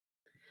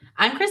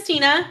I'm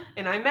Christina.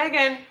 And I'm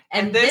Megan.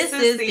 And this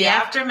is the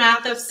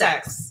Aftermath of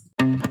Sex.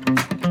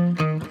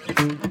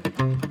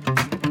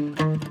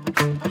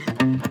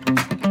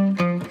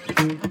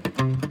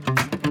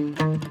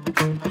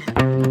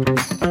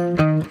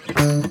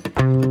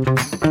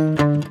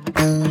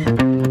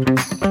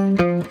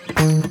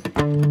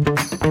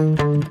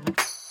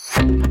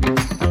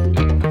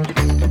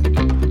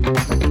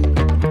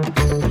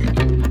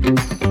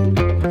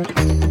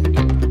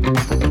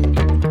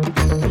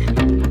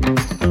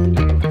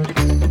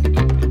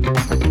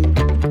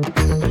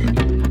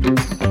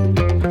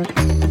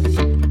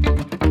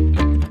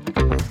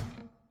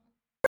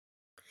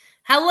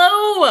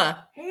 Hello.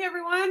 Hey,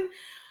 everyone.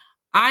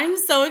 I'm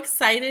so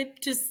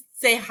excited to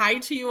say hi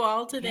to you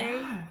all today.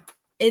 Yeah.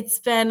 It's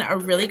been a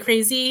really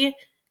crazy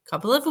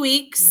couple of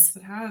weeks. Yes,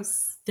 it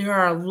has. There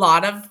are a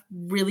lot of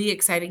really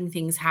exciting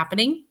things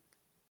happening.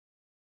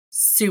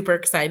 Super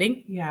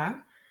exciting. Yeah.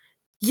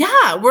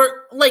 Yeah,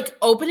 we're like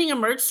opening a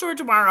merch store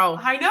tomorrow.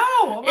 I know.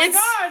 Oh my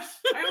gosh.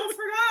 I almost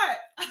forgot.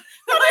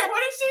 Like,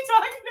 what is she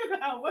talking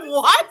about?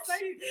 What?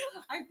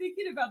 I'm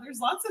thinking about there's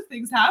lots of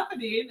things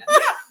happening. Yeah,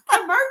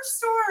 the merch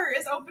store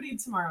is opening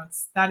tomorrow.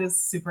 That is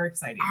super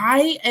exciting.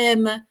 I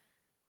am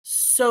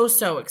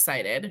so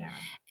excited. Yeah.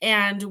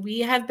 And we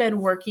have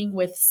been working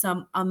with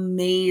some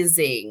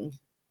amazing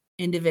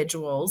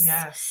individuals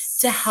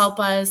to help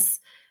us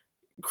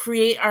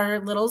create our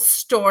little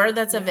store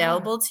that's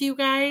available to you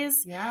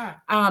guys. Yeah.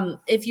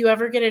 If you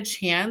ever get a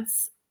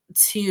chance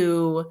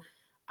to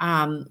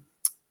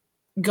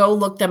go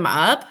look them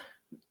up,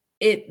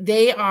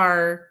 they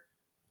are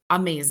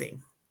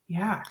amazing.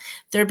 Yeah.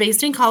 They're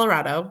based in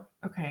Colorado.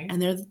 Okay.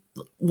 And they're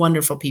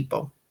wonderful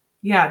people.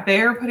 Yeah,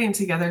 they are putting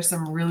together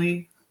some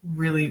really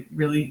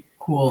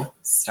cool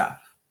stuff.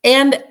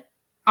 And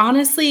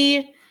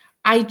honestly,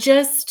 I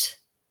just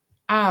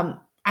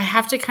I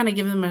have to kind of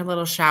give them a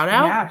little shout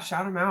out. Yeah,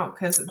 shout them out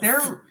because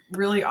they're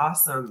really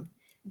awesome.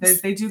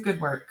 They do good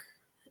work.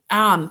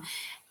 And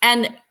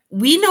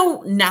we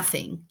know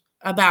nothing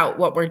about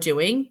what we're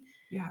doing.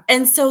 Yeah.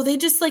 And so they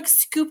just like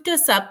scooped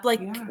us up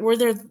like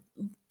we're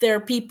their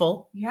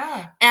people.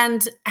 Yeah.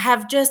 And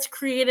have just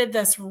created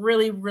this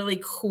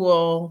really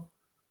cool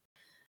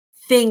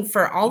thing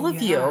for all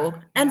of you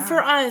and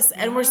for us.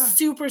 And we're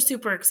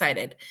super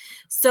excited.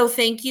 So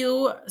thank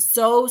you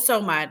so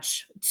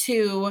much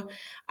to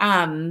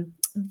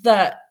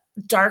the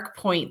Dark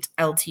Point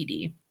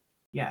Ltd.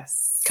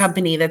 Yes.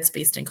 Company that's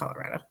based in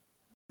Colorado.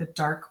 The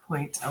Dark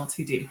Point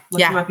Ltd.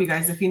 Look them up, you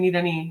guys, if you need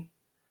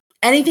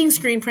anything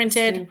screen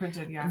printed,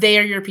 they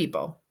are your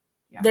people.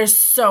 Yeah. They're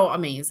so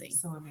amazing.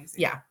 So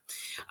amazing. Yeah.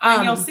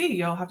 And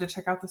you'll have to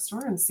check out the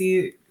store and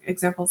see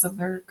examples of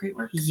their great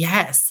work.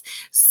 Yes.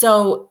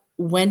 So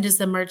when does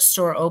the merch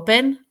store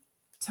open?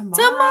 Tomorrow.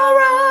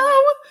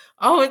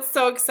 Oh, it's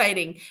so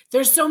exciting.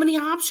 There's so many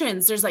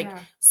options. There's like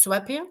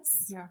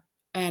sweatpants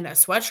and a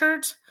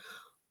sweatshirt.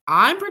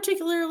 I'm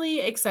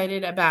particularly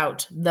excited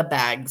about the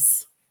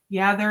bags.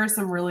 Yeah, there are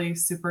some really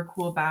super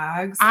cool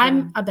bags.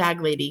 I'm a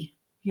bag lady.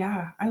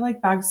 Yeah, I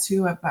like bags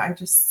too, but I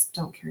just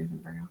don't carry them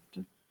very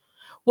often.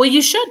 Well,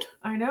 you should.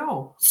 I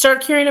know.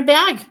 Start carrying a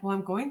bag. Well,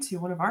 I'm going to.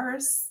 One of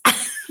ours.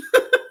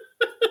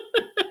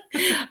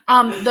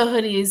 The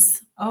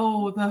hoodies.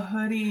 Oh, the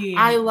hoodie.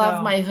 I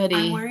love my hoodie.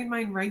 I'm wearing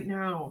mine right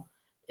now.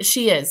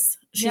 She is.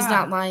 She's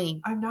not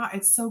lying. I'm not.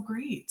 It's so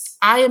great.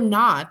 I am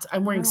not.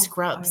 I'm wearing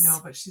scrubs. I know,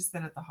 but she's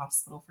been at the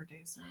hospital for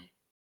days now.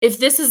 If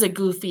this is a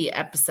goofy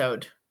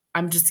episode,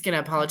 I'm just going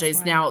to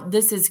apologize now.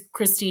 This is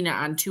Christina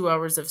on 2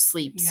 hours of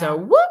sleep. Yeah. So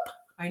whoop.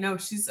 I know.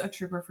 She's a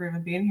trooper for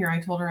even being here.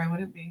 I told her I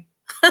wouldn't be.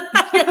 And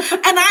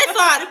I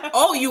thought,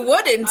 oh, you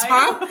wouldn't,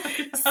 huh?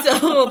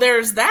 So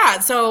there's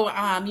that. So,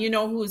 you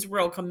know who's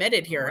real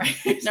committed here.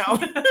 Right. No.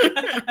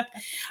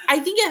 I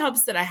think it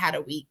helps that I had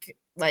a week,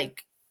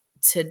 like,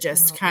 to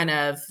just kind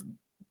of,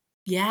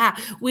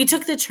 we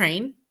took the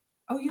train.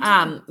 Oh, you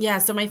did? Yeah,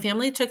 so my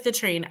family took the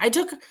train. I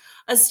took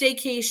a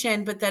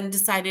staycation, but then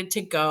decided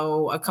to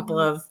go a couple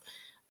of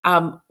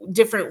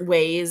different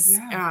ways.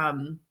 Yeah.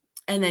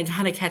 And then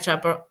kind of catch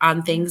up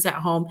on things at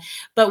home.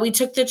 But we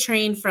took the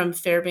train from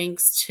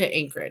Fairbanks to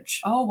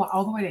Anchorage. Oh, wow,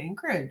 all the way to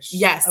Anchorage.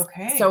 Yes.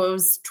 Okay. So it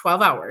was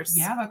 12 hours.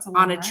 Yeah, that's a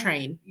long on a ride.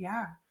 Train.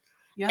 Yeah.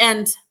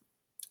 And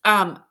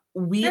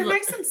they're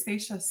nice and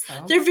spacious,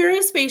 though. They're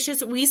very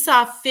spacious. We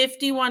saw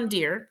 51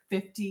 deer.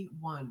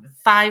 51.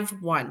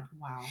 5-1.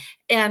 Wow.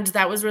 And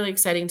that was really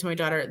exciting to my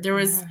daughter.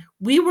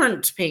 We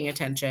weren't paying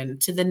attention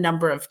to the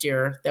number of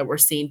deer that were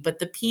seen, but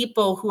the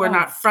people who are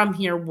not from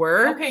here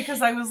were. Okay,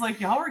 because I was like,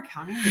 y'all were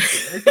counting the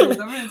deer. Because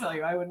I'm going to tell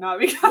you, I would not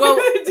be counting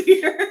the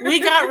deer. We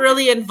got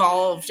really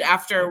involved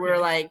after we were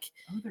like,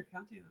 oh, they're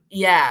counting them.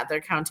 Yeah, they're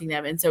counting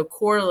them. And so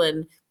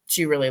Coraline,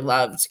 she really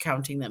loved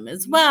counting them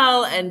as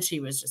well. And she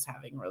was just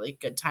having a really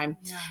good time.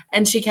 Yeah.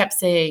 And she kept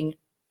saying,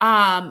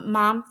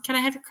 Mom, can I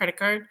have your credit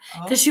card?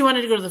 Because she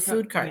wanted to go to the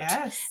food cart.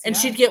 Yes. And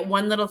she'd get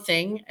one little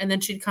thing and then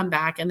she'd come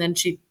back and then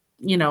she'd,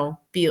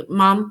 be,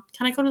 Mom,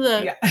 can I go to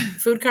the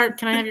food cart?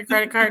 Can I have your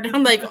credit card?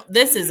 I'm like,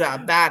 this is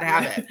a bad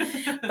habit.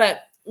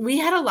 But we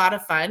had a lot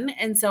of fun.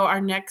 And so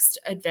our next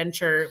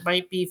adventure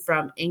might be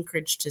from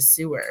Anchorage to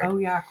Seward. Oh,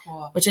 yeah,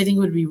 cool. Which I think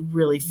would be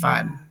really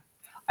fun. Yeah.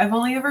 I've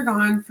only ever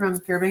gone from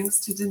Fairbanks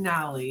to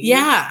Denali.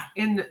 Yeah.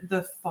 In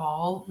the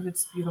fall when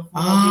it's beautiful. Oh,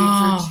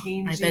 leaves are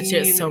changing. I bet you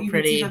it's so you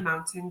pretty. You can see the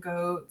mountain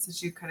goats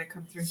as you kind of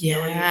come through.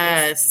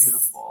 Yes. It's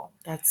beautiful.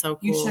 That's so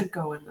cool. You should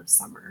go in the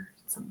summer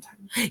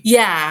sometime.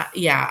 Yeah.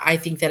 I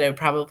think that it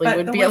probably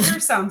would be. The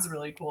winter sounds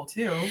really cool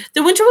too.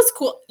 The winter was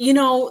cool.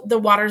 The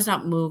water's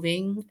not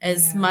moving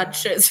as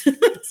much as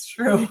it's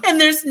true.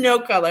 And there's no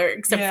color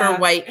except for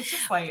white. It's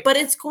just white. But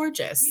it's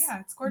gorgeous.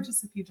 Yeah, it's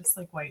gorgeous if you just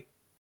like white.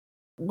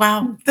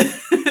 Wow.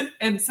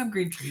 And some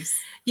green trees.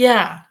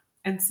 Yeah.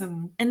 And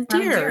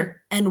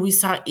deer. And we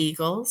saw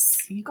eagles.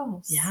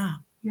 Yeah.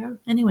 Yeah.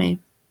 Anyway.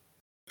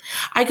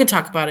 I could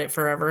talk about it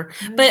forever.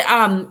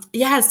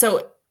 Yeah. But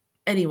so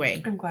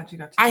anyway. I'm glad you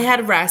got I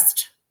had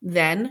rest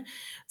then.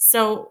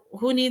 So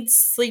who needs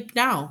sleep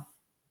now?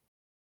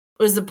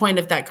 Was the point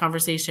of that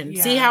conversation.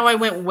 Yeah. See how I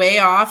went way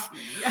off?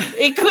 Yeah.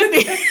 It could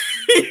be.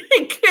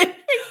 It could.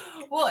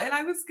 Well, and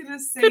I was going to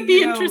say, could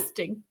be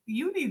interesting.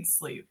 You need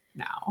sleep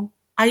now.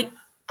 I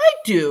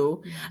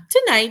do.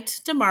 Tonight,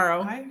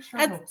 tomorrow. I sure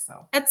hope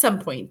so. At some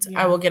point,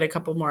 I will get a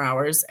couple more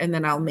hours and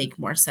then I'll make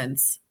more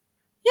sense.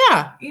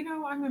 Yeah.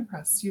 I'm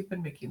impressed. You've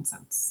been making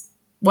sense.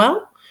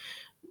 Well,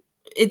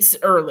 it's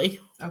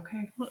early.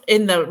 Okay.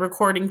 In the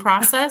recording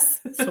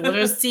process. So we'll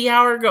just see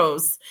how it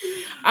goes.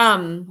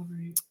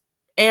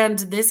 And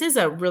this is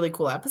a really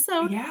cool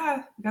episode.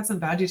 Yeah. We got some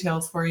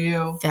Vagitales for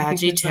you.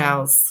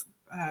 Vagitales.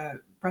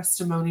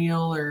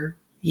 Breastimonial or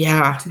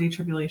titty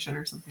tribulation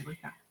or something like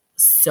that.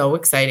 So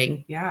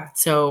exciting. Yeah.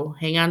 So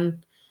hang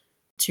on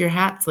to your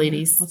hats,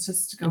 ladies. Let's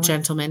just go. And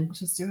gentlemen.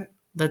 Let's just do it.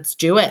 Let's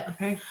do it.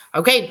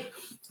 Okay.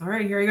 All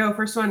right, here we go.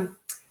 First one.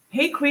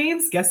 Hey,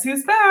 Queens, guess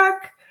who's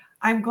back?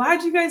 I'm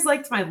glad you guys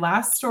liked my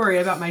last story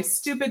about my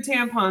stupid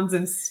tampons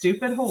in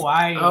stupid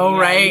Hawaii. Oh,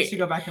 right. You should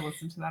go back and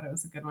listen to that. It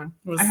was a good one.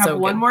 I have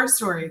one more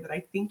story that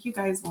I think you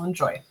guys will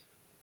enjoy.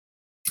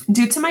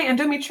 Due to my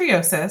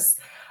endometriosis,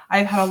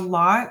 I've had a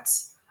lot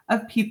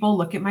of people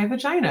look at my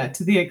vagina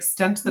to the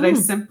extent that I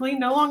simply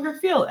no longer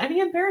feel any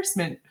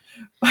embarrassment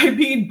by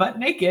being butt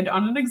naked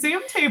on an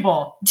exam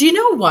table. Do you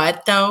know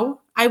what,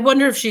 though? I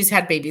wonder if she's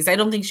had babies. I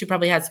don't think she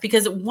probably has,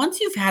 because once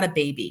you've had a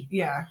baby,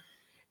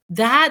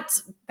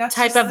 that's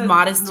type of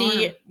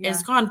modesty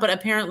is gone. But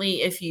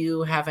apparently, if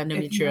you have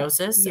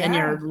endometriosis and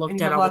you're looked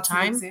at all the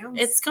time,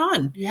 it's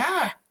gone.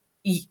 Yeah.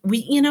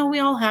 We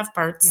all have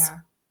parts.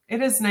 Yeah.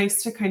 It is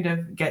nice to kind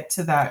of get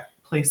to that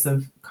place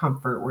of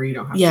comfort where you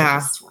don't have to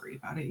just worry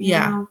about it. You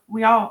know,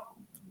 we all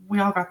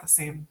got the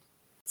same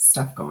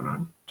stuff going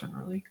on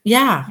generally.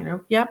 Yeah.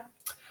 Yep.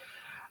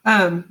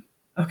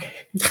 Okay.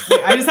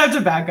 I just have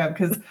to back up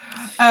because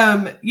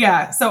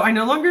so I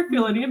no longer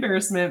feel any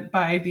embarrassment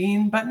by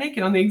being butt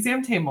naked on the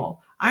exam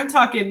table. I'm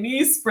talking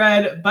knees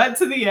spread, butt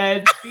to the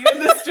edge, feet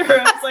in the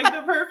stirrups, like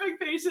the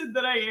perfect patient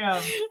that I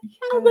am.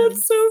 Oh,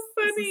 that's so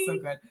funny. This is so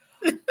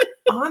good.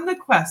 On the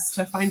quest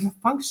to find a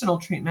functional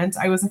treatment,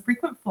 I was a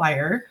frequent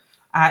flyer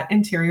at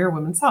Interior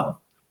Women's Health.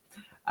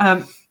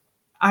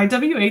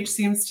 IWH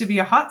seems to be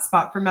a hot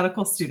spot for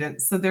medical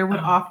students, so there would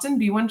often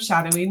be one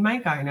shadowing my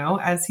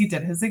gyno as he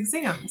did his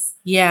exams.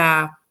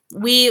 Yeah,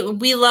 we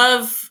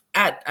love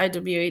at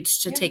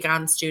IWH to take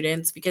on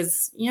students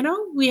because,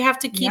 we have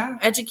to keep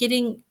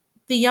educating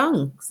the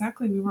young.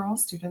 Exactly. We were all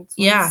students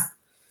once. Yeah.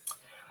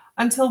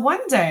 Until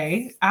one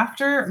day,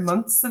 after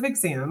months of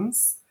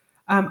exams,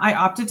 I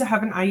opted to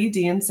have an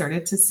IUD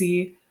inserted to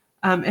see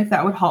if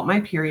that would halt my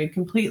period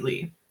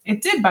completely.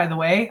 It did, by the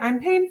way. I'm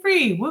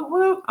pain-free. Woo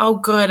woo. Oh,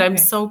 good. Okay. I'm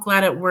so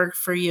glad it worked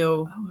for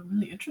you. Oh, I'm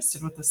really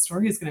interested what the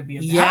story is going to be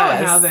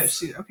about now that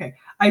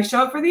I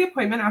show up for the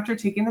appointment after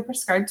taking the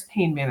prescribed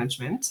pain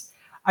management.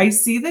 I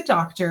see the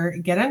doctor,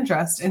 get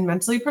undressed, and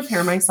mentally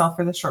prepare myself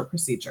for the short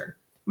procedure.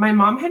 My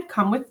mom had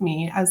come with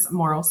me as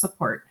moral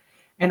support,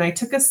 and I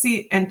took a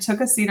seat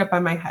up by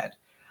my head.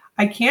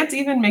 I can't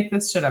even make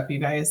this shit up, you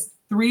guys.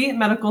 3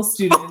 medical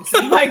students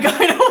and my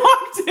gyno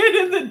walked in,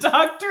 and the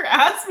doctor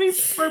asked me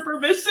for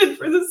permission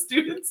for the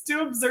students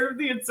to observe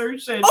the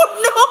insertion.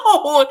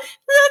 Oh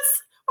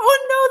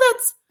no,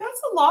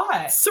 that's a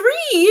lot.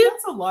 3.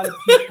 That's a lot of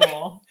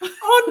people.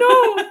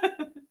 Oh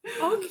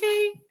no.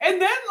 Okay.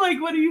 And then,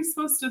 what are you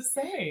supposed to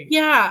say?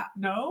 Yeah.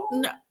 No.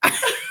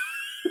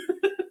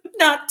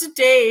 Not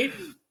today.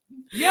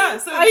 Yeah.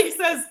 So he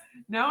says,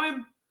 now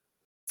I'm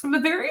a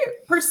very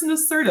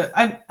assertive.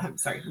 I'm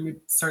sorry, let me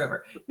start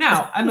over.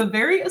 Now, I'm a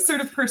very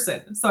assertive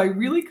person, so I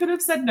really could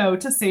have said no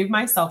to save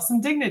myself some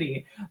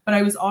dignity, but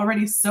I was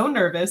already so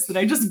nervous that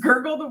I just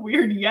gurgled a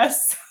weird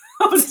yes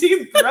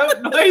deep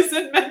throat noise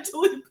and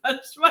mentally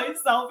punched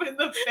myself in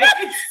the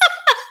face.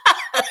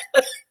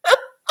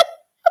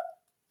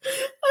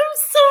 I'm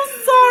so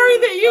sorry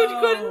that you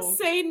couldn't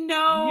say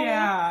no.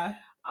 Yeah.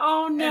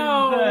 Oh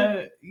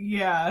no.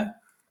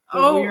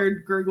 The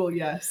weird gurgle,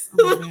 yes.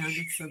 Oh man,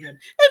 it's so good.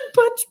 And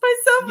punch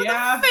myself in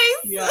the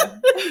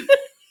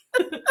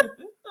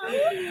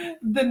face.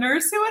 The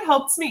nurse who had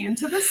helped me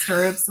into the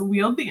stirrups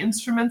wheeled the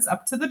instruments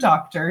up to the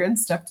doctor and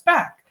stepped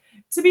back.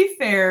 To be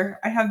fair,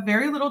 I have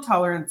very little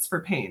tolerance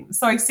for pain,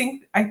 so I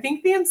think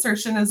the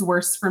insertion is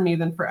worse for me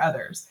than for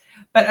others.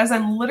 But as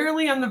I'm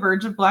literally on the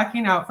verge of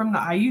blacking out from the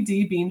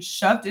IUD being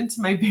shoved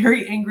into my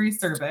very angry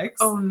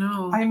cervix, oh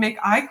no, I make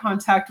eye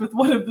contact with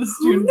one of the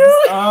students.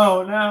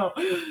 Oh no.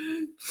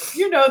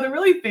 You know, the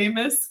really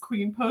famous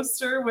Queen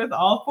poster with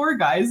all 4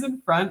 guys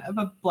in front of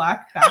a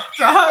black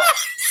backdrop,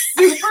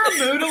 super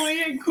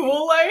moodily and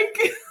cool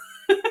like.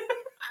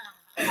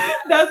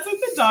 That's what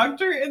the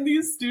doctor and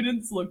these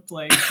students looked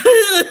like.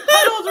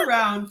 Huddled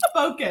around,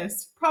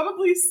 focused,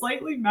 probably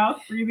slightly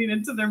mouth breathing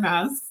into their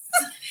masks,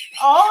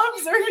 all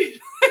observing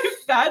my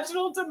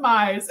vaginal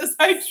demise as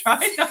I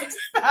try not to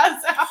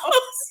pass out.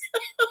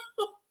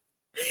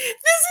 This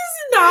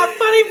is not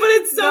funny, but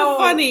it's so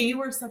funny. You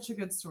were such a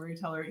good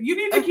storyteller. You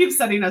need to keep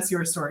sending us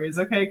your stories,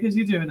 okay? Because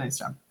you do a nice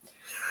job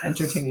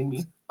entertaining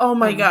me. Oh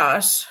my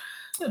gosh.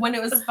 When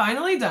it was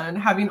finally done,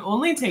 having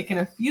only taken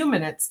a few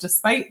minutes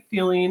despite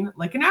feeling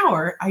like an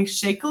hour, I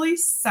shakily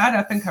sat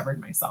up and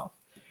covered myself.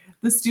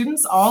 The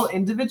students all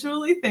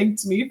individually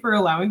thanked me for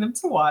allowing them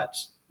to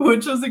watch,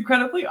 which was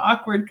incredibly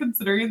awkward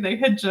considering they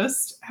had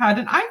just had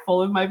an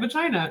eyeful of my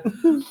vagina.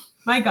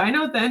 My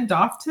gyno then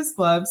doffed his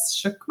gloves,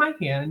 shook my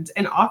hand,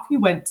 and off he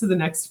went to the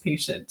next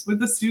patient, with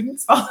the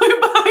students following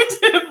behind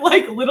him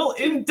like little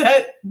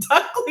in-debt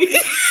ducklings.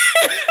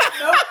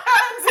 No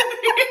pads in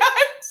the hand.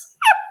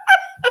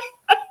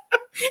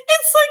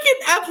 It's like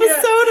an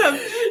episode of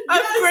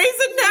Grey's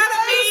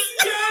Anatomy.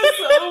 Yes.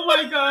 Oh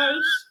my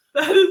gosh.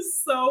 That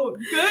is so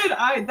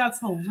good. That's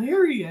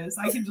hilarious.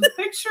 I can just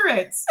picture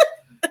it.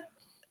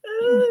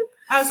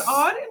 As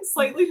odd and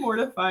slightly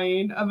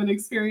mortifying of an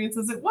experience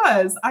as it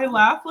was, I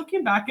laugh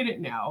looking back at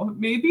it now.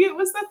 Maybe it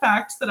was the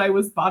fact that I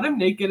was bottom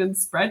naked and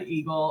spread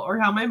eagle, or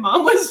how my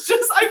mom was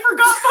just, I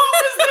forgot mom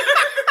was there.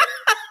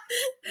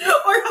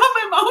 Or how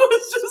my mom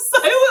was just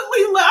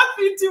silently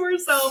laughing to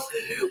herself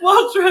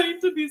while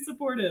trying to be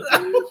supportive.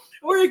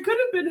 Or it could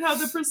have been how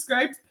the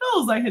prescribed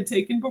pills I had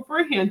taken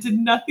beforehand did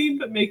nothing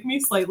but make me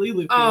slightly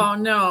loopy. Oh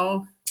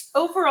no.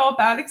 Overall,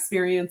 bad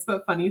experience,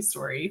 but funny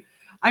story.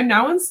 I'm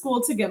now in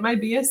school to get my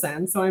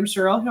BSN, so I'm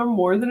sure I'll hear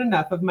more than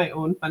enough of my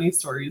own funny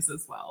stories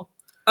as well.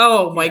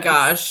 Oh my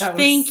gosh.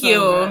 Thank you.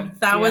 Good.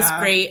 That was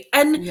great.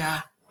 And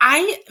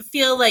I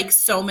feel like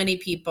so many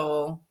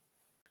people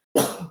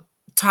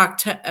talk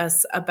to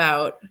us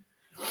about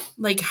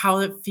like how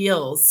it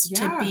feels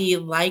to be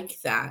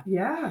like that.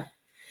 Yeah.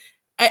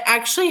 I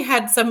actually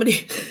had somebody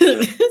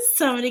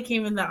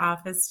came in the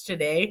office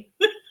today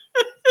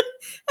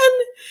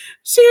and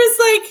she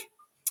was like,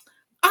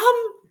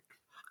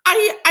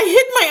 I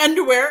hid my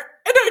underwear,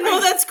 and I know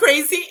that's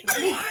crazy.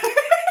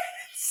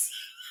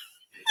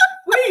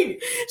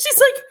 Wait, she's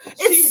like,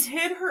 she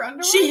hid her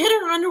underwear? She hid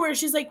her underwear.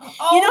 She's like,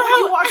 oh, you know how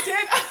you walked in?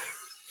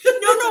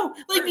 No,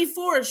 like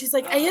before. She's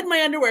like, I hid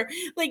my underwear.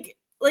 Like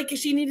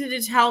she needed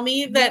to tell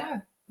me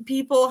that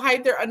people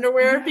hide their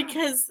underwear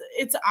because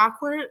it's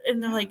awkward,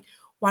 and they're like,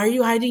 why are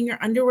you hiding your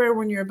underwear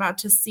when you're about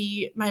to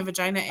see my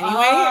vagina anyway?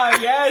 Oh,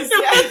 yes.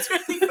 It's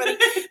really funny.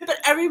 But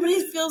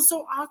everybody feels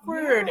so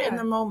awkward in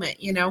the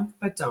moment, you know?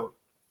 But don't.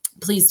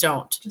 Please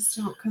don't. Just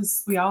don't,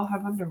 because we all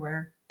have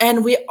underwear.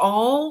 And we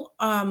all,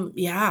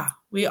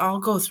 we all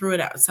go through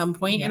it at some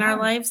point in our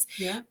lives.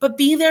 Yeah. But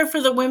be there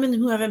for the women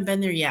who haven't been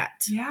there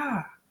yet.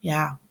 Yeah.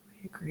 Yeah.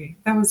 I agree.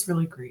 That was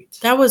really great.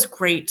 That was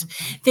great.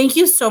 Okay. Thank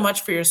you so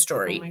much for your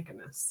story. Oh my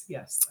goodness.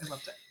 Yes, I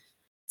loved it.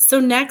 So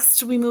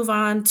next we move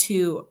on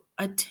to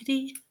a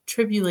titty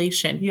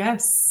tribulation.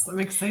 Yes, I'm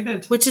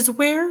excited. Which is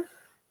where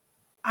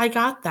I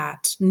got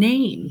that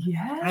name.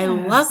 Yes. I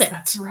love it.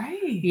 That's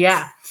right.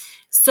 Yeah.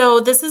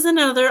 So this is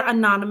another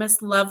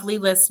anonymous, lovely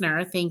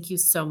listener. Thank you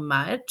so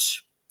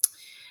much.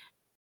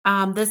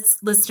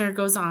 This listener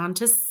goes on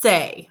to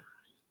say,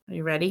 are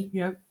you ready?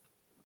 Yep.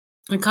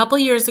 A couple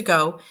years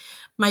ago,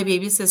 my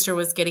baby sister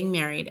was getting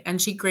married, and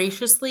she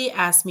graciously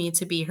asked me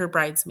to be her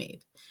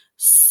bridesmaid.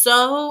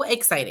 So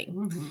exciting.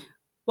 Mm-hmm.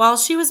 While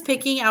she was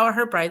picking out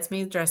her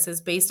bridesmaid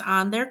dresses based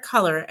on their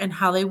color and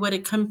how they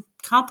would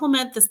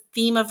complement the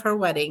theme of her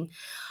wedding,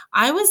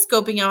 I was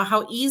scoping out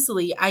how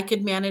easily I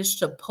could manage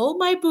to pull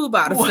my boob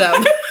out of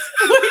them.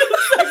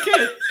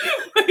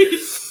 Wait a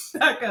second.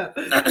 Back up.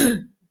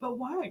 But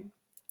why?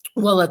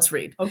 Well, let's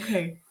read.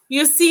 Okay.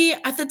 You see,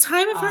 at the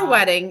time of her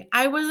wedding,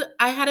 I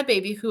had a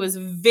baby who was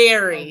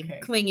very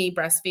clingy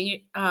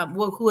breastfeeding,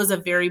 who was a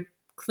very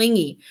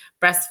clingy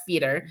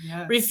breastfeeder,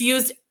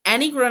 refused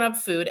any grown-up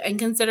food, and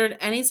considered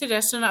any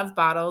suggestion of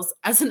bottles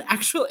as an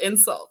actual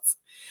insult.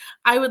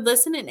 I would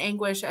listen in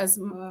anguish as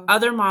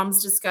other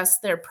moms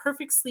discussed their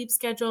perfect sleep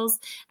schedules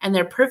and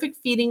their perfect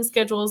feeding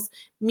schedules.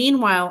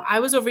 Meanwhile,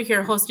 I was over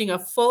here hosting a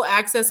full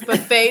access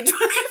buffet 24/7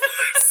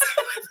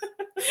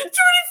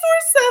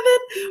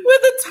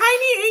 with a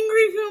tiny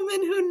angry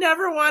human who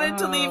never wanted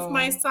to leave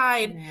my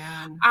side.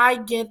 Man. I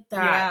get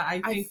that.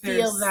 Yeah, I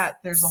feel that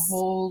there's a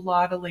whole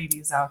lot of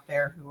ladies out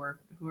there who are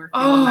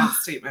feeling that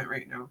statement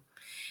right now.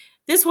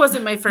 This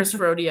wasn't my first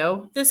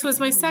rodeo. This was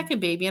my second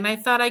baby, and I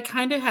thought I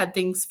kind of had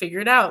things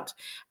figured out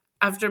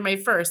after my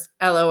first.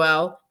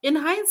 LOL. In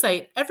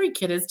hindsight, every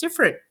kid is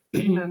different.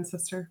 Amen,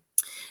 sister.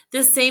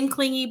 This same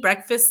clingy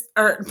breakfast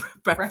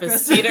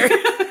feeder.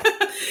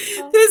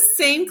 This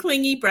same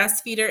clingy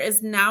breastfeeder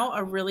is now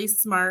a really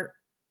smart,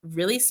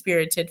 really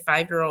spirited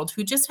 5-year-old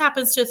who just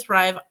happens to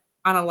thrive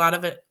on a lot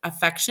of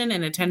affection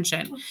and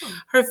attention.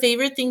 Her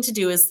favorite thing to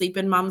do is sleep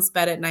in mom's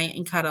bed at night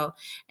and cuddle.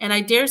 And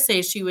I dare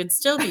say she would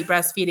still be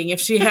breastfeeding if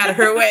she had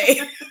her way.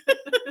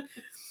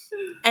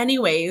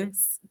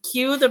 Anyways,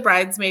 cue the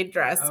bridesmaid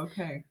dress.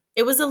 Okay.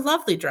 It was a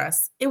lovely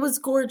dress. It was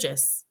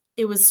gorgeous.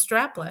 It was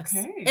strapless.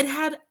 Okay. It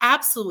had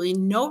absolutely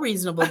no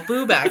reasonable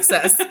boob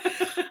access.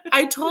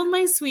 I told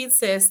my sweet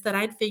sis that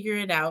I'd figure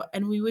it out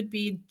and we would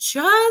be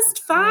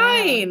just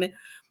fine.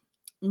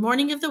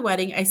 Morning of the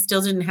wedding, I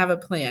still didn't have a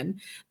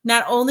plan.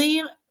 Not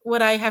only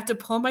would I have to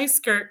pull my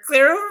skirt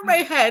clear over my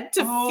head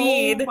to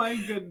feed, my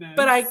goodness.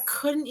 but I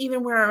couldn't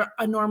even wear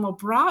a normal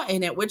bra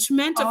in it, which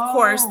meant, of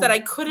course, that I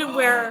couldn't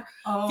wear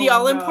the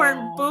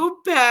all-important boob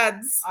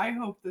pads. I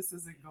hope this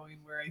isn't going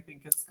where I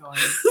think it's going.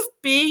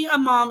 Being a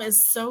mom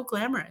is so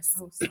glamorous.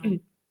 So.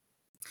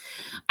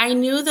 I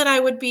knew that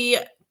I would be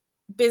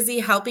busy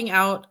helping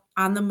out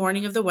on the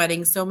morning of the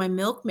wedding, so my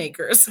milk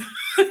makers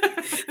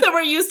that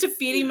were used to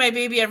feeding my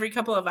baby every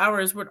couple of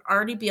hours would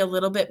already be a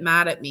little bit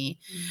mad at me.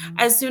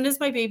 As soon as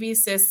my baby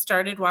sis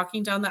started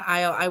walking down the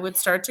aisle, I would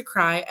start to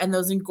cry, and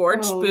those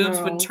engorged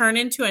boobs would turn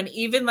into an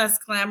even less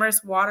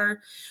glamorous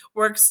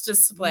waterworks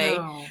display,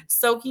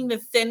 soaking the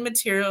thin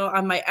material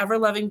on my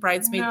ever-loving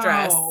bridesmaid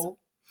dress.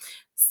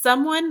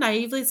 Someone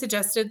naively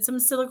suggested some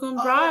silicone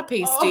bra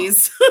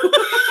pasties.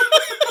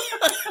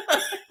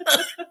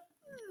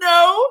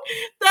 No,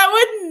 that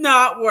would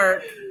not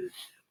work.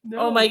 No.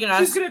 Oh my gosh.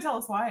 She's going to tell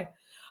us why.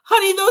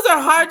 Honey, those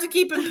are hard to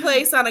keep in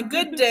place on a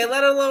good day,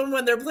 let alone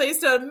when they're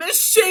placed on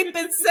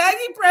misshapen,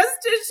 saggy breast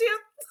tissue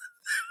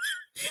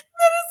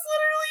that is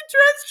literally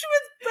drenched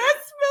with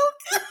breast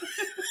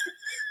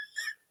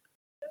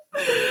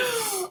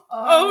milk.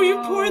 Oh,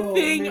 you poor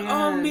thing. Man.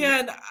 Oh,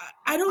 man.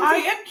 I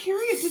am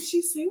curious. Did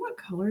she say what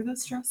color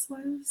this dress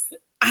was?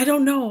 I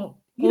don't know.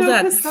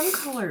 Because some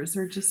colors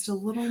are just a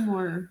little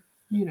more...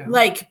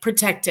 like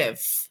protective,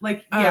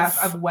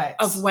 of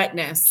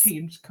wetness,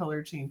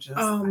 color changes.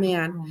 Oh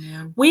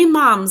man, we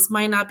moms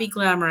might not be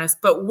glamorous,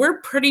 but we're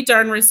pretty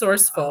darn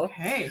resourceful.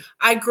 Okay,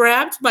 I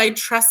grabbed my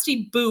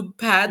trusty boob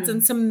pads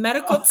and some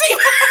medical tape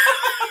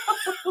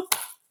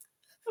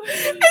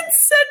and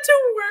set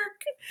to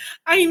work.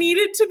 I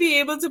needed to be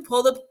able to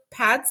pull the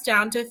pads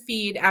down to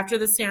feed after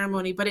the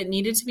ceremony, but it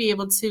needed to be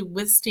able to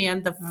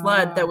withstand the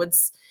flood that would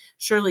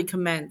surely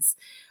commence.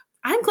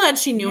 I'm glad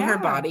she knew her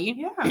body.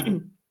 Yeah.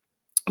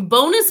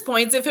 Bonus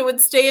points if it would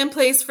stay in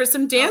place for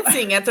some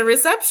dancing at the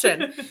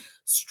reception.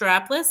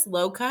 Strapless,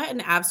 low cut, and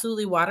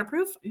absolutely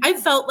waterproof. I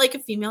felt like a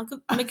female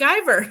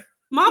MacGyver.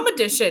 Mom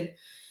edition.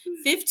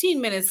 15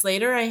 minutes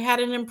later, I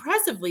had an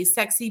impressively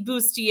sexy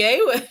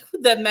bustier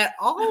that met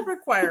all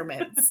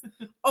requirements.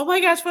 Oh my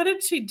gosh, what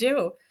did she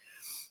do?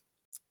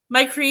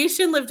 My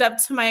creation lived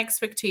up to my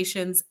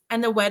expectations,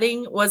 and the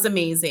wedding was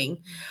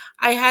amazing.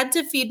 I had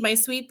to feed my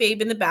sweet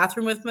babe in the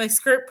bathroom with my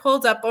skirt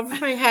pulled up over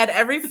my head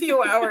every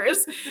few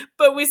hours,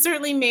 but we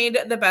certainly made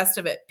the best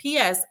of it.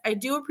 P.S. I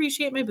do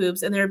appreciate my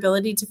boobs and their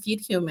ability to feed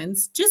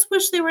humans. Just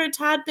wish they were a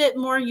tad bit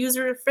more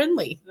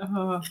user-friendly.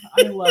 Oh,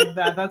 I love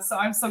that.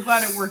 I'm so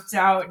glad it worked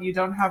out. You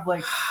don't have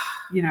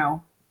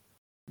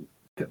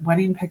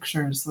wedding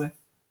pictures with...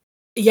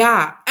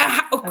 Yeah.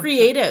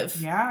 Creative.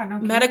 Yeah. No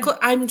kidding. Medical.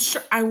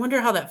 I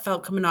wonder how that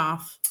felt coming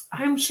off.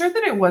 I'm sure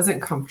that it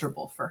wasn't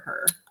comfortable for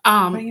her.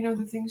 But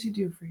the things you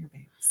do for your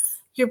babes.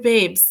 Your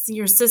babes,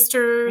 your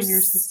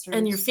sisters.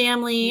 And your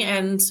family. Yeah.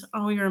 And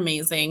you're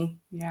amazing.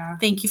 Yeah.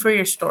 Thank you for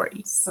your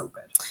story. So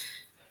good.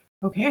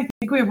 Okay. I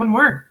think we have one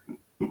more.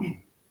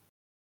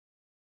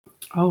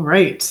 All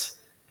right.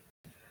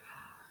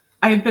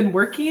 I've been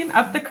working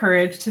up the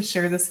courage to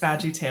share this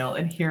Vagitale,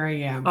 and here I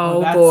am.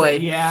 Oh boy.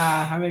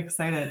 Yeah, I'm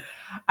excited.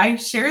 I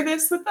share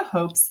this with the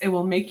hopes it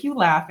will make you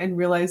laugh and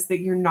realize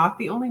that you're not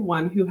the only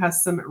one who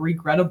has some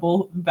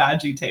regrettable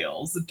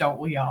Vagitales, don't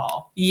we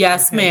all?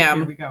 Yes, ma'am.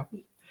 Here we go.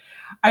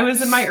 I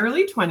was in my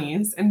early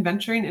 20s and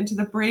venturing into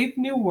the brave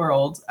new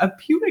world of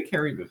pubic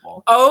hair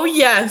removal. Oh,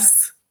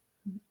 yes.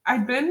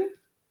 I'd been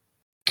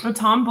a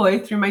tomboy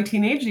through my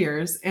teenage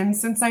years, and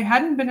since I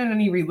hadn't been in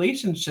any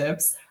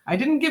relationships, I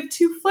didn't give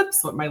two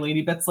flips what my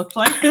lady bits looked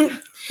like.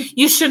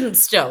 You shouldn't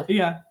still.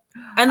 Yeah.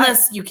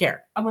 Unless you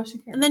care. Unless you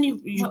care. And then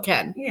you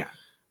can. Yeah.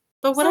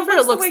 But whatever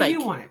it looks like.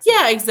 You want it.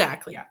 Yeah,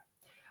 exactly. Yeah.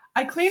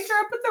 I cleaned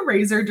her up with a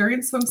razor during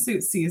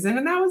swimsuit season,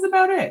 and that was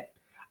about it.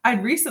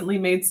 I'd recently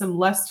made some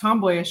less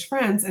tomboyish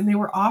friends, and they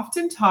were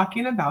often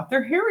talking about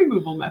their hair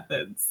removal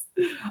methods.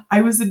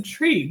 I was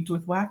intrigued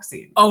with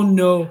waxing. Oh,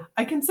 no.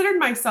 I considered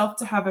myself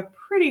to have a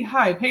pretty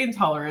high pain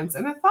tolerance,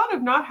 and the thought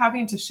of not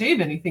having to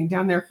shave anything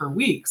down there for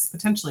weeks,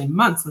 potentially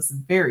months, was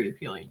very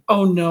appealing.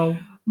 Oh, no.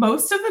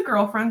 Most of the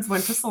girlfriends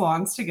went to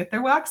salons to get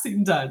their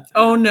waxing done.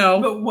 Oh,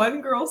 no. But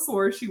one girl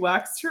swore she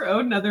waxed her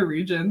own nether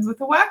regions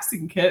with a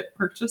waxing kit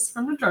purchased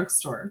from a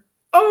drugstore.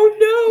 Oh,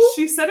 no.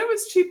 She said it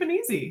was cheap and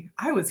easy.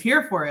 I was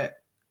here for it.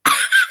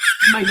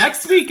 My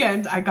next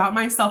weekend, I got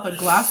myself a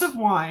glass of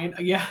wine,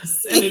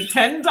 yes, and a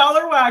 $10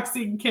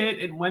 waxing kit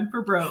and went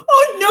for broke.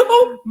 Oh,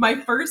 no. My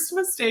first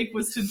mistake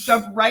was to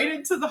jump right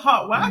into the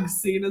hot wax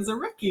scene as a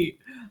rookie.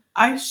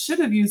 I should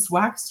have used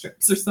wax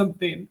strips or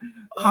something.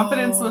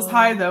 Confidence was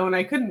high, though, and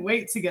I couldn't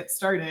wait to get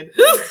started.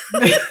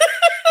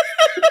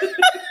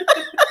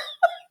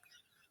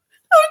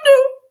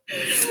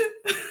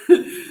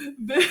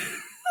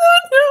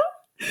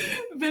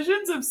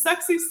 Visions of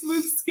sexy,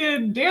 smooth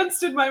skin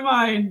danced in my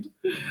mind.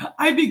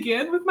 I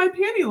began with my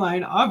panty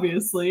line,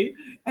 obviously,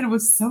 and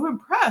was so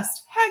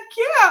impressed. Heck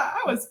yeah,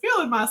 I was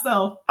feeling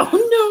myself. Oh,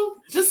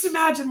 no. Just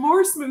imagine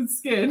more smooth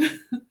skin.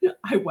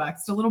 I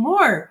waxed a little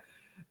more.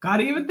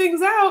 Gotta even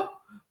things out.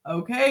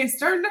 Okay,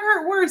 starting to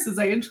hurt worse as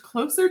I inch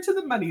closer to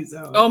the money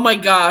zone. Oh, my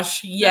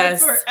gosh. Yes.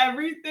 That's where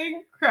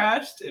everything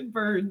crashed and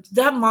burned.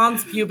 That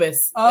mons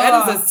pubis.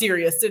 That is a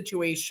serious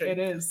situation. It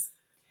is.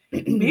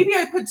 Maybe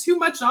I put too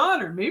much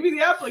on, or maybe the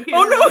applicator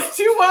was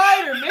too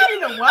wide, or maybe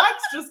the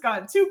wax just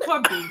got too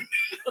clumpy.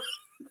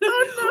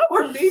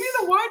 Or maybe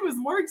the wine was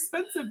more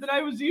expensive than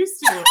I was used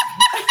to.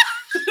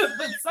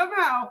 But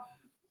somehow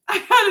I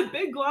had a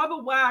big glob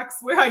of wax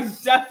where I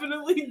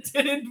definitely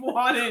didn't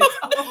want it.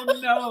 Oh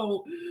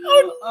no.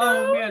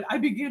 Oh man, I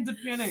began to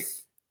panic.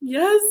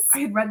 Yes. I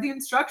had read the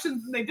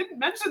instructions and they didn't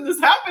mention this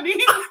happening.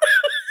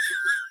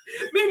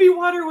 Maybe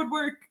water would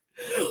work.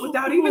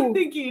 Without even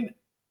thinking,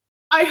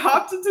 I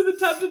hopped into the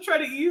tub to try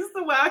to ease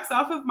the wax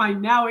off of my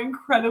now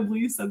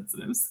incredibly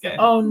sensitive skin.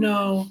 Oh,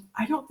 no.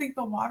 I don't think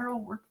the water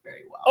will work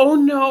very well. Oh,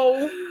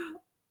 no.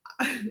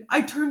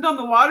 I turned on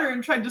the water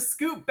and tried to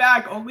scoop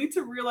back, only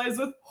to realize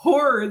with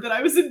horror that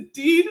I was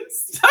indeed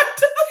stuck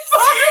to the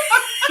bottom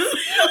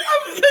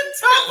of the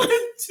tub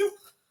with two...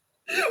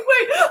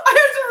 Wait, I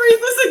have to read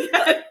this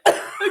again.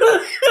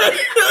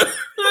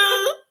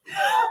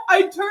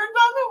 I turned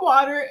on the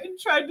water and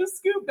tried to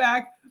scoop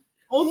back,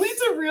 only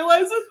to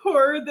realize with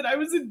horror that I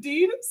was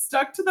indeed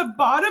stuck to the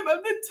bottom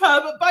of the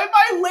tub by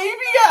my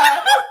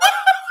labia.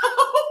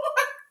 Oh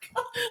my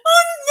God.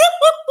 Oh no!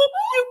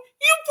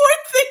 You poor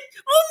thing!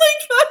 Oh my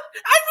God!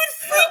 I would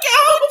freak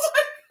out!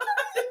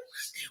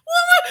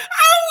 Oh my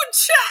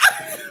gosh!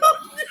 Ouch!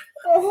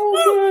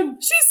 Oh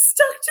man! She's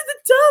stuck to the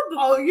tub!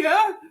 Oh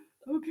yeah?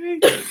 Okay.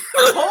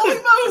 Holy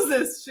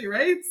Moses, she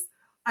writes.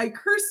 I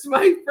cursed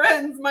my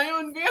friends, my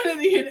own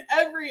vanity, and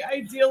every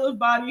ideal of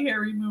body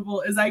hair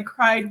removal as I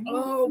cried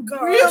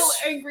real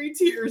angry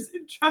tears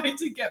and tried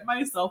to get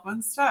myself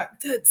unstuck.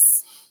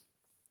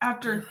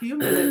 After a few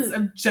minutes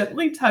of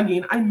gently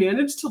tugging, I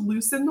managed to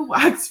loosen the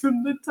wax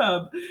from the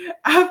tub,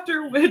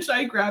 after which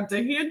I grabbed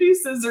a handy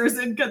scissors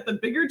and cut the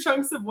bigger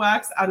chunks of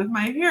wax out of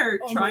my hair,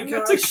 trying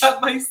not to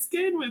cut my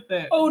skin with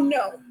it. Oh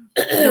no.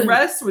 The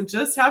rest would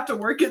just have to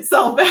work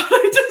itself out.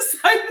 I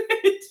decided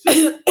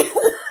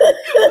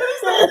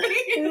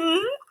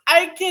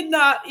I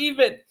cannot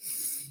even.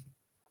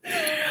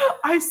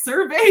 I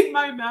surveyed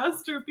my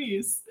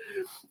masterpiece.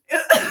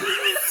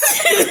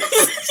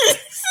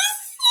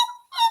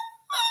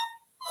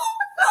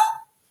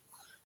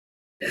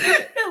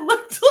 It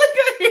looked like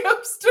a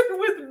hamster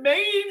with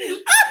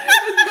mange,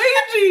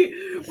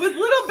 with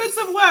little bits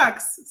of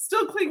wax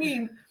still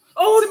clinging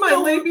to my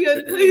labia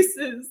in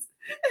places.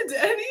 And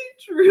any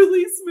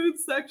truly smooth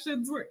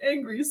sections were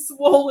angry,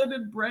 swollen,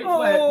 and bright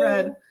wet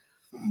red.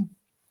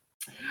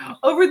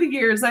 Over the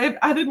years, I have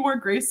added more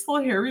graceful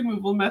hair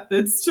removal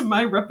methods to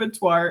my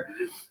repertoire.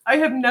 I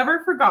have never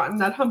forgotten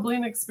that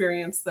humbling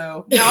experience,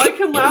 though. Now I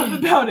can laugh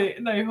about it,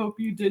 and I hope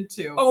you did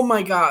too. Oh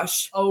my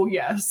gosh. Oh,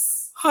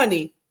 yes.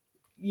 Honey.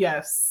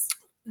 Yes.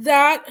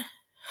 That...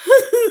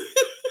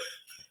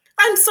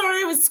 I'm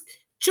sorry I was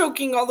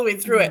choking all the way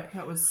through it.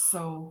 That was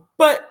so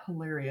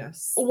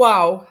hilarious.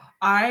 Wow.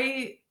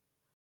 I'm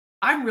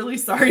really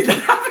sorry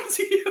that happened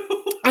to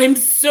you. I'm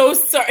so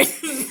sorry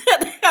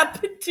that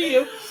happened to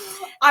you.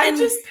 I'm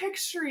just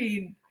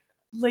picturing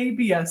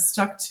labia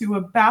stuck to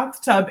a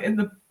bathtub in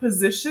the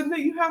position that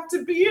you have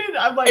to be in.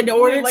 I'm like,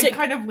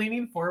 kind of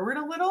leaning forward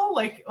a little,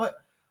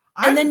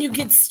 and then you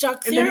get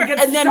stuck there.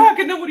 And then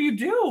what do you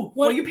do?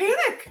 Well, you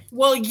panic.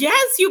 Well,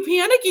 yes, you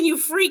panic and you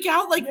freak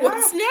out.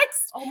 What's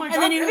next? Oh my God.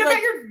 And then you're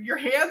like, your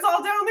hands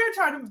all down there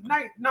trying to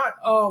not.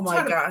 Oh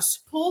my gosh.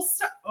 Pull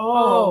stuff.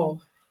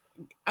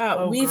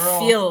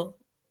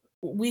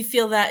 We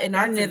feel that in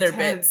our nether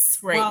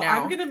bits now.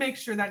 I'm going to make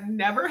sure that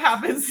never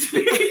happens to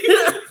me.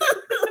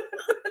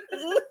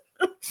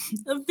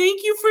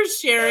 Thank you for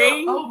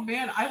sharing. Oh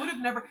man, I would have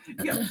never.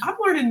 Yeah, I'm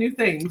learning new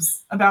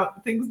things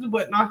about things and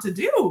what not to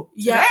do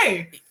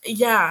today.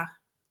 Yeah.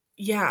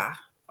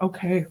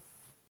 Okay.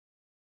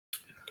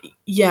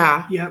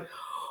 Yeah. Yep.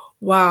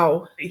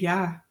 Wow.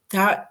 Yeah.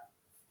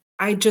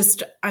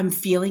 I'm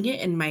feeling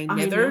it in my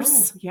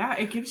nithers. Yeah,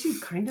 it gives you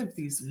kind of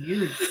these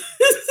weird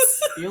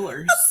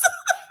feelers.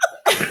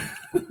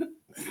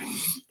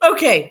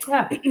 Okay.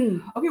 Yeah.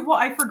 Okay, well,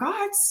 I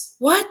forgot.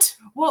 What?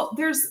 Well,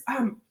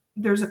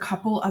 there's a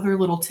couple other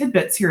little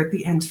tidbits here at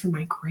the end from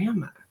my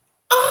grandma.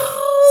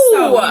 Oh!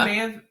 So you may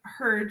have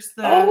heard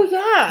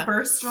the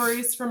birth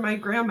stories from my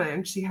grandma,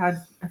 and she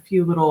had a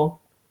few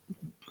little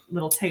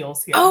little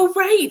tales here. Oh,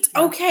 right.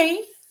 Yeah.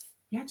 Okay.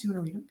 Yeah, do you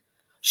want to read them?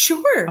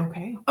 Sure.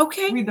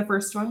 Okay. Read the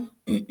first one,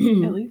 at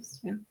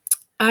least. Yeah.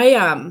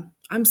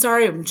 I'm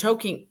sorry, I'm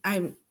choking.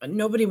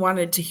 Nobody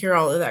wanted to hear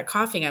all of that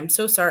coughing. I'm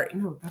so sorry.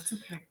 No, that's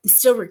okay. I'm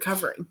still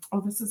recovering.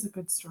 Oh, this is a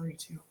good story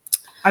too.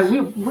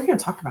 We're going to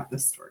talk about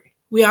this story.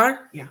 We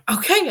are? Yeah.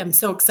 Okay, I'm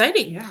so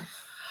excited. Yeah.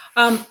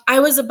 I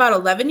was about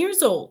 11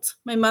 years old.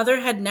 My mother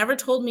had never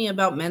told me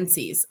about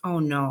menses. Oh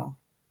no.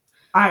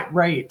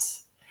 Right.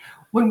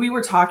 When we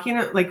were talking,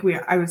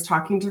 I was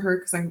talking to her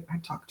because I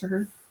talked to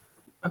her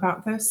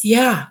about this.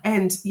 Yeah.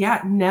 And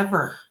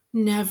never.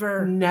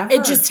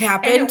 It just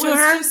happened to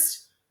her. Just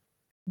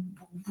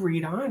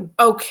read on.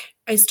 Okay.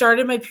 I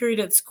started my period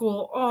at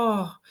school.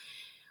 Oh,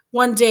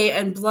 one day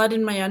and blood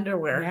in my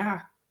underwear. Yeah.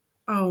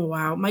 Oh,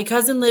 wow. My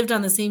cousin lived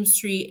on the same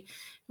street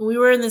and we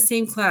were in the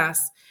same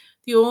class.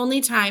 The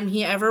only time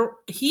the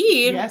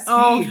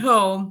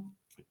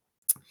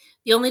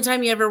only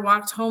time he ever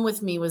walked home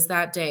with me was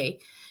that day.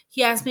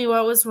 He asked me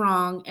what was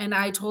wrong, and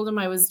I told him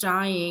I was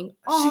dying.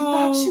 My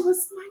grandma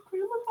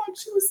thought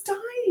she was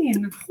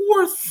dying. The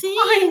poor thing.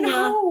 I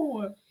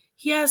know.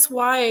 He asked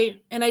why,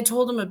 and I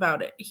told him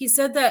about it. He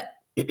said that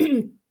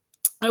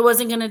I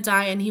wasn't going to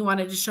die, and he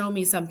wanted to show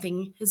me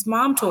something his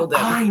mom told him.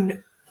 I know.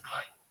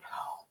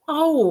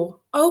 Oh,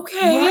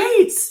 okay.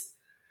 Right.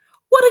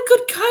 What a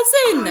good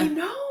cousin. I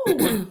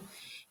know.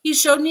 He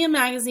showed me a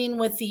magazine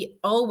with the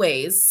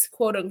always,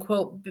 quote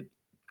unquote,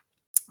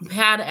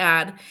 pad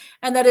ad,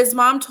 and that his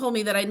mom told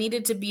me that I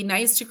needed to be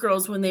nice to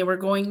girls when they were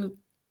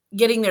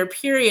getting their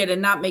period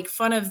and not make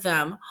fun of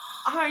them.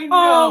 I know.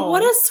 Oh,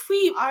 what a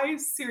sweet. I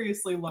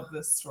seriously love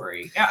this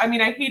story. I mean,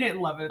 I hate it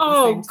and love it at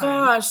the same time.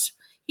 Oh, gosh.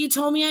 He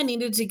told me I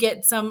needed to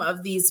get some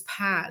of these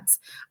pads.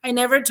 I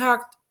never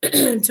talked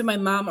to my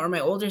mom or my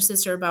older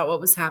sister about what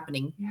was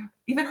happening. Yeah.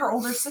 Even her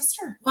older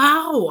sister.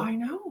 Wow. I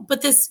know.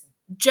 But this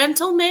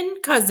gentleman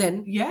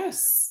cousin.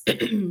 Yes.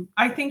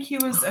 I think he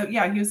was,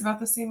 he was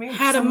about the same age.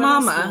 Had a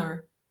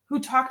mama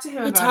who talked to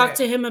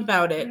him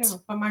about it. Yeah,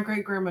 but my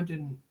great grandma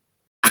didn't.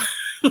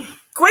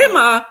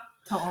 Grandma?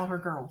 Tell all her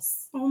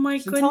girls. Oh my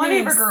goodness. Tell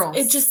any of her girls.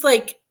 It's just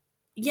like,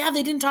 they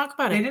didn't talk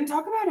about it. They didn't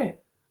talk about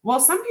it. Well,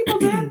 some people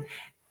did.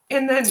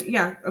 And then,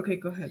 okay,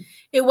 go ahead.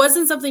 It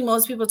wasn't something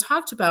most people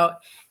talked about,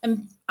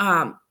 and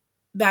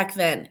back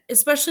then,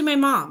 especially my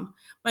mom.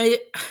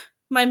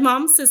 My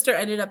mom's sister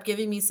ended up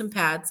giving me some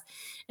pads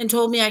and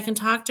told me I can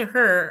talk to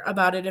her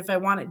about it if I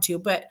wanted to,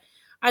 but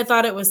I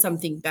thought it was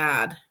something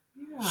bad.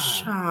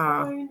 Yeah,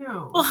 I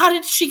know. Well, how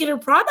did she get her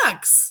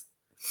products?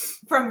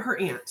 From her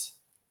aunt.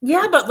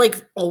 Yeah, but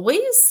like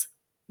always?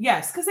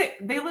 Yes, because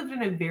they lived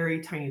in a very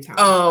tiny town.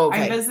 Oh,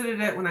 okay. I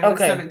visited it when I was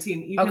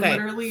 17. You can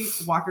literally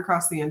walk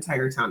across the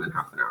entire town in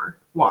half an hour.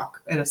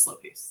 Walk at a slow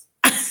pace.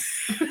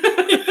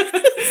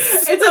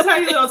 It's a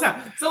tiny little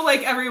town. So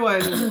like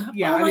everyone,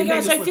 yeah. Oh my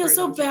gosh, I feel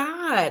so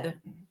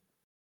bad.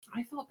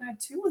 I felt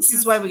bad too. This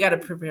is why we got to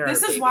prepare.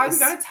 This is why we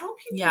got to tell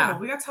people. Yeah.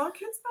 We got to tell our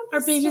kids about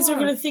this. Our babies are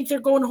going to think they're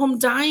going home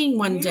dying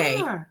one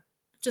day.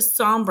 Just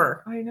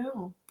somber. I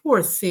know.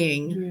 Poor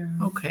thing. Yeah.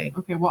 Okay.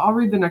 Okay. Well, I'll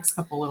read the next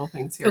couple little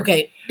things here.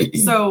 Okay.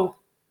 So,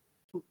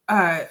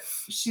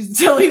 she's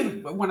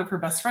telling one of her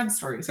best friend's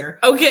stories here.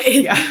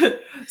 Okay. Yeah.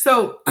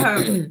 So,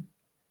 her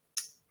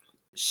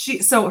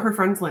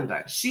friend's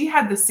Linda. She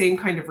had the same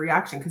kind of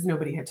reaction because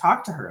nobody had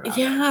talked to her about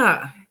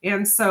it.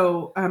 And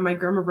so, my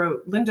grandma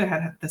wrote Linda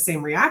had the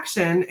same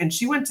reaction, and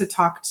she went to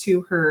talk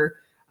to her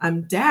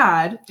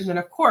dad, and then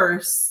of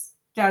course,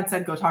 dad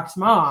said, "Go talk to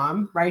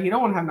mom." Right? You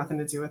don't want to have nothing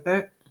to do with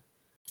it.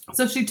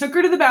 So she took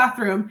her to the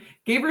bathroom,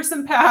 gave her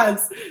some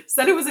pads,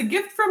 said it was a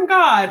gift from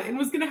God and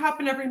was going to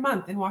happen every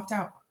month, and walked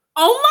out.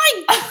 Oh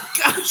my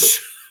gosh.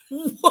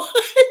 What?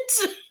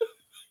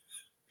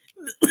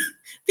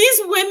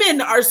 These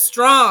women are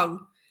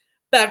strong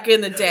back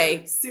in the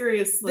day.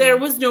 Seriously. There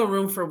was no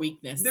room for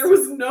weakness. There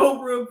was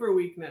no room for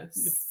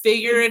weakness. You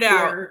figure it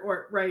out.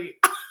 Right.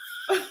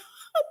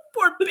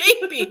 Poor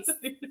babies.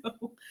 I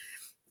know.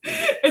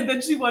 And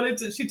then she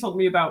told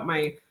me about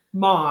my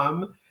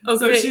mom. Okay.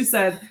 So she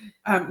said,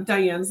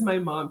 Diane's my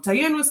mom.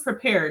 Diane was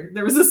prepared.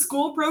 There was a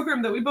school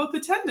program that we both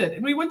attended,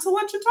 and we went to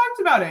lunch and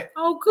talked about it.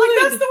 Oh, good. Like,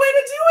 that's the way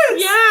to do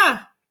it. Yeah.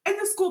 And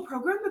the school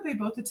program that they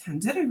both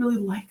attended, I really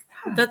like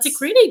that. That's a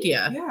great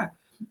idea. Yeah.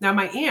 Now,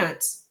 my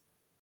aunt,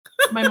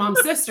 my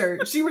mom's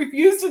sister, she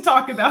refused to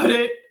talk about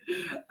it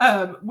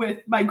with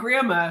my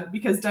grandma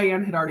because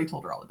Diane had already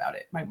told her all about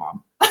it, my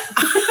mom.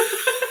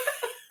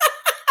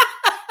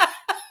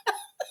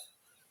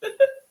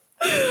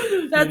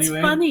 That's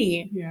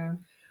funny. Yeah.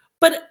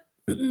 But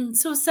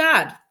so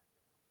sad.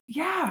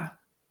 Yeah.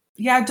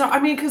 Yeah.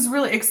 Because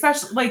really,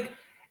 especially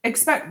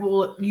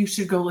you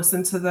should go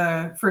listen to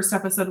the first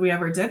episode we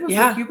ever did. Was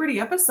the puberty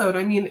episode.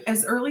 I mean,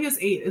 as early as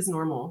 8 is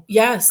normal.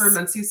 Yes. For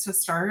menses to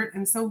start.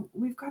 And so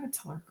we've got to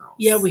tell our girls.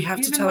 Yeah, we have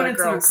to tell our girls.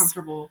 Even when it's an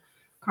uncomfortable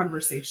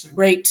conversation.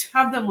 Right.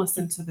 Have them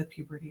listen to the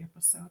puberty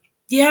episode.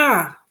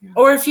 Yeah.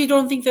 Or if you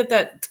don't think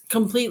that's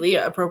completely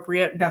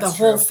appropriate, the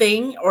whole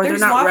thing, or they're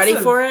not ready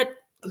for it.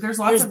 There's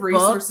lots of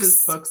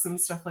resources, books and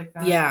stuff like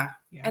that. Yeah.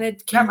 And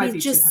it can be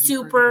just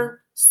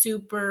super,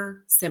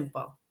 super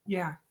simple.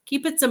 Yeah.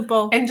 Keep it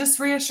simple. And just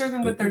reassure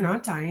them that they're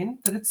not dying,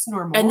 that it's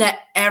normal. And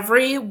that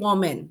every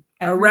woman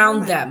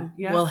around them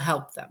will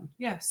help them.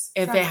 Yes.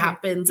 If it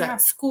happens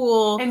at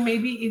school. And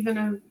maybe even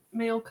a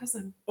male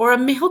cousin. Or a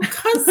male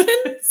cousin.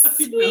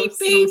 Sweet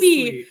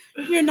baby.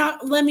 So sweet.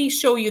 Let me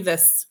show you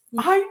this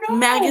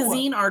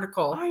magazine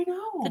article. I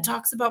know. That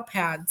talks about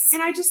pads.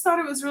 And I just thought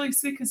it was really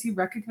sweet because he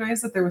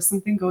recognized that there was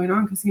something going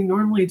on because he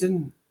normally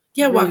didn't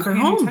walk her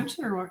home.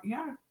 Attention or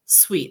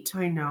Sweet.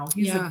 I know.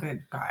 He's a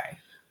good guy.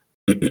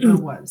 Or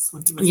was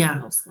when he was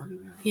middle school.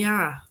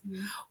 Yeah.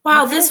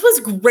 Wow, this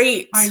was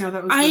great. I know,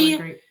 that was really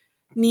great.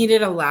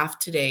 Needed a laugh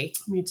today.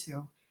 Me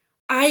too.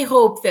 I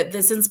hope that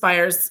this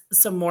inspires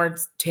some more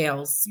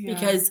tales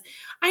because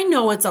I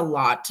know it's a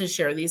lot to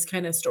share these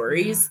kind of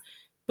stories,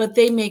 but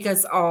they make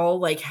us all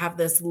like have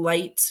this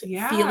light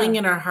feeling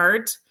in our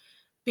heart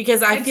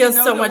because I feel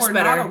so much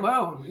better. Not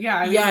alone. Yeah.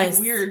 I mean, like,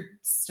 weird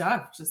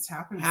stuff just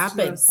happens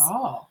to us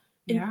all.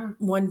 Yeah. And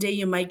one day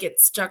you might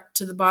get stuck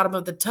to the bottom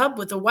of the tub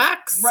with a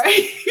wax.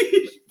 Right.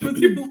 With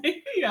your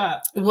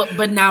labia.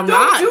 But now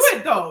Don't do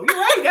it though. You're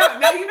right. Yeah.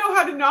 Now you know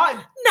how to not.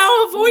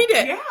 Now avoid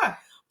it. Yeah.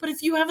 But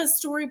if you have a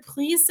story,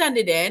 please send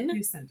it in.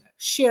 Please send it.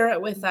 Share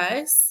it with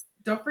us.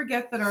 Don't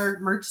forget that our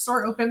merch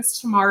store opens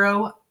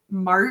tomorrow,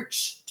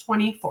 March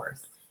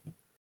 24th.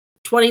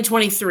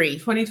 2023.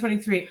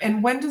 2023.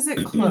 And when does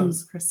it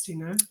close,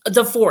 Christina?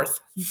 The 4th.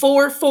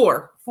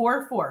 4/4.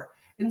 4/4.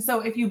 And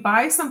so if you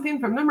buy something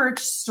from the merch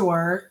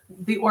store,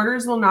 the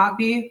orders will not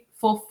be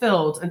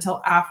fulfilled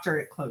until after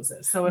it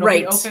closes. So it'll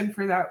be open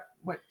for that,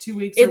 2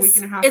 weeks or a week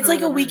and a half? It's like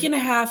a week and a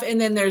half.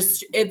 And then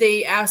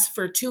they ask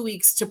for 2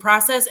 weeks to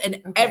process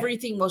and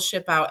everything will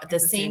ship out at the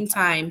same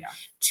time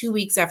 2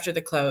 weeks after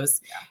the close.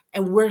 Yeah.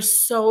 And we're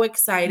so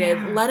excited.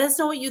 Yeah. Let us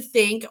know what you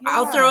think. Yeah.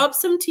 I'll throw up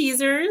some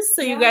teasers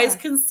so you guys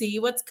can see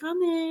what's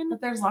coming.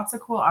 But there's lots of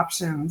cool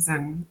options.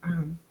 And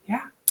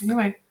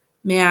anyway.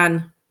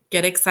 Man,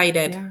 get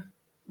excited. Yeah.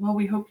 Well,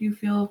 we hope you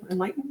feel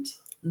enlightened.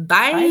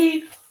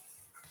 Bye.